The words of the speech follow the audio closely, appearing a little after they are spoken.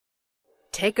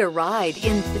Take a ride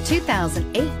in the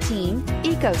 2018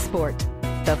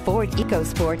 EcoSport. The Ford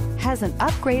EcoSport has an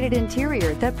upgraded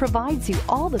interior that provides you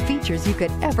all the features you could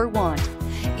ever want.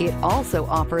 It also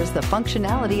offers the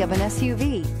functionality of an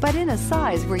SUV, but in a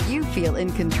size where you feel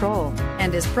in control,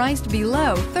 and is priced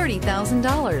below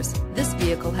 $30,000. This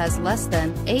vehicle has less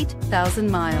than 8,000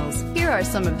 miles. Here are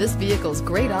some of this vehicle's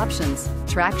great options: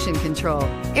 traction control,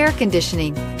 air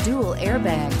conditioning, dual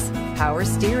airbags, power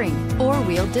steering,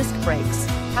 four-wheel disc brakes,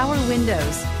 power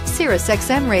windows, Sirius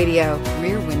XM radio,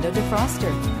 rear window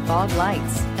defroster, fog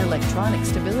lights, electronic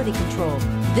stability control.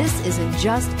 This isn't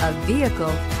just a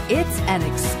vehicle, it's an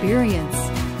experience.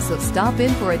 So stop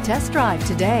in for a test drive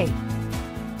today.